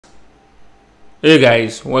Hey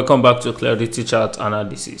guys, welcome back to Clarity Chart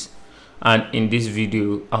Analysis, and in this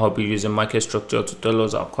video I'll be using market structure to tell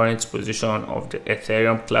us our current position of the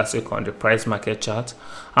Ethereum Classic on the price market chart,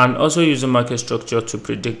 and also using market structure to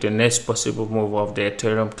predict the next possible move of the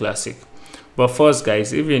Ethereum Classic. But first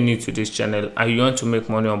guys, if you're new to this channel and you want to make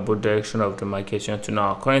money on both directions of the market, you want to know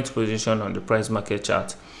our current position on the price market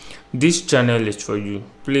chart, this channel is for you.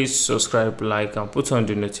 Please subscribe, like, and put on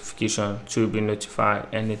the notification to be notified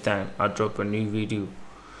anytime I drop a new video.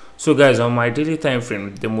 So guys, on my daily time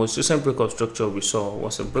frame, the most recent break of structure we saw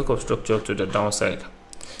was a break of structure to the downside.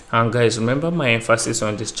 And guys, remember my emphasis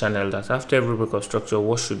on this channel that after every break of structure,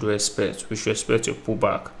 what should we expect? We should expect a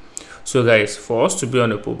pullback. So guys, for us to be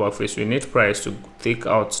on a pullback phase, we need price to take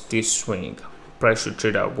out this swing. Price should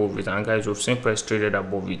trade above it, and guys, we've seen price traded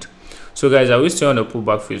above it. So guys, are we still on a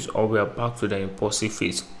pullback phase, or we are back to the impulsive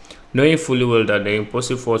phase, knowing fully well that the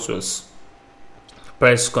impulsive force was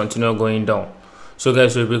price continue going down? So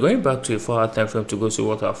guys, we'll be going back to a 4-hour time frame to go see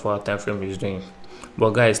what our 4-hour time frame is doing. But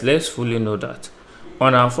guys, let's fully know that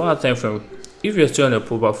on our 4-hour time frame, if you're still on a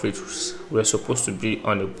pullback phase, we're supposed to be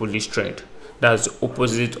on a bullish trend. That's the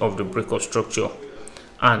opposite of the break of structure.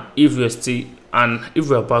 And if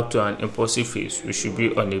we're back to an impulsive phase, we should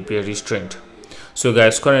be on a bearish trend. So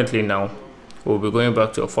guys, currently now we'll be going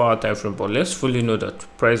back to a 4-hour time frame, but let's fully know that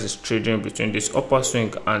price is trading between this upper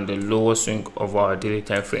swing and the lower swing of our daily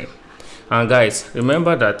time frame. And guys,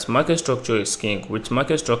 remember that market structure is king. With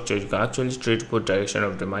market structure, you can actually trade both direction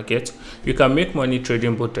of the market. You can make money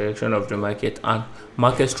trading both direction of the market, and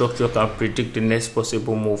market structure can predict the next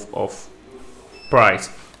possible move of price.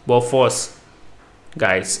 But first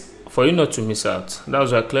guys, for you not to miss out,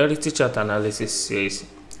 that's why Clarity Chart Analysis says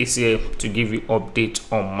is here to give you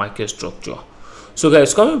update on market structure. So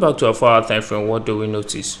guys, coming back to our 4-hour time frame, what do we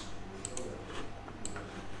notice?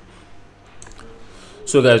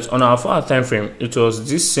 So guys, on our 4-hour time frame, it was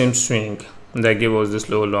this same swing that gave us this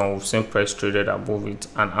low long with same price traded above it,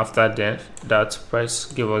 and after that price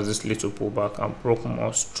gave us this little pullback and broke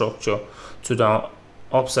more structure to the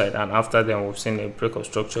upside, and after then we've seen a break of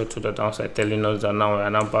structure to the downside, telling us that now we are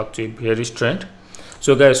now back to a bearish trend.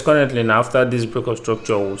 So guys, currently now after this break of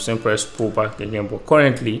structure, we've seen price pull back again, but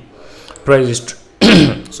currently price is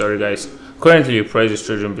sorry guys, currently price is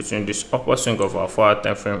trading between this upper swing of our 4-hour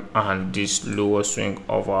time frame and this lower swing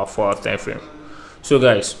of our 4-hour time frame. So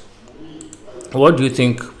guys, what do you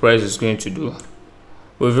think price is going to do?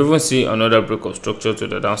 We've even seen another break of structure to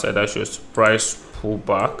the downside that shows price pull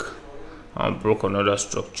back and broke another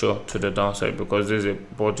structure to the downside, because there's a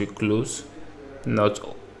body close, not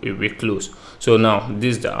a weak close. So now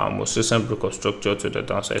this is our most recent break of structure to the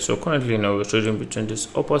downside. So currently now we're trading between this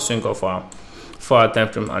upper swing of our 4-hour time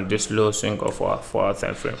frame and this lower swing of our 4-hour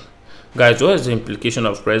time frame. Guys, what is the implication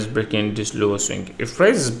of price breaking this lower swing? If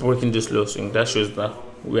price is breaking this lower swing, that shows that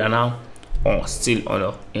we are now still on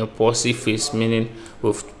an impulsive phase, meaning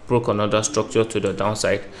we've broke another structure to the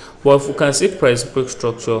downside. But if we can see price break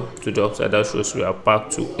structure to the upside, that shows we are back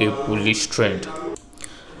to a bullish trend.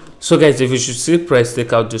 So guys, if you should see price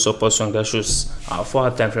take out this upper swing, that shows our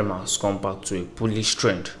 4-hour time frame has come back to a bullish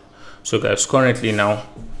trend. So guys, currently now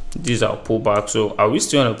these are pullback. So are we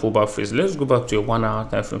still on a pullback phase? Let's go back to a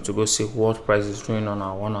 1-hour time frame to go see what price is doing on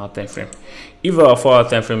our 1-hour time frame. If our 4-hour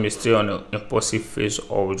time frame is still on an impulsive phase,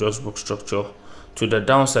 or we just broke structure to the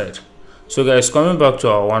downside. So guys, coming back to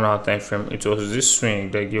our 1-hour time frame, it was this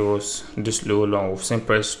swing that gave us this low long with same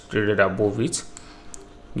price traded above it,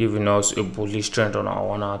 giving us a bullish trend on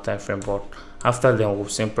our 1-hour time frame. But after then we've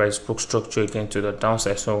seen price broke structure again to the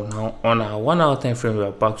downside. So now on our 1-hour time frame, we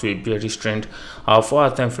are back to a bearish trend. Our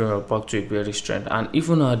 4-hour time frame, we are back to a bearish trend, and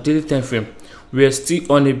even our daily time frame, we are still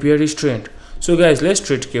on a bearish trend. So guys, let's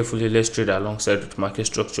trade carefully, let's trade alongside with market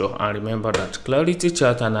structure, and remember that Clarity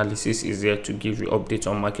Chart Analysis is there to give you updates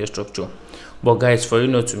on market structure. But guys, for you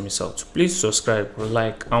not to miss out, please subscribe,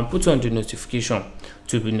 like, and put on the notification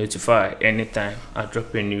to be notified anytime I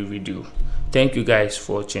drop a new video. Thank you guys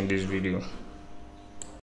for watching this video.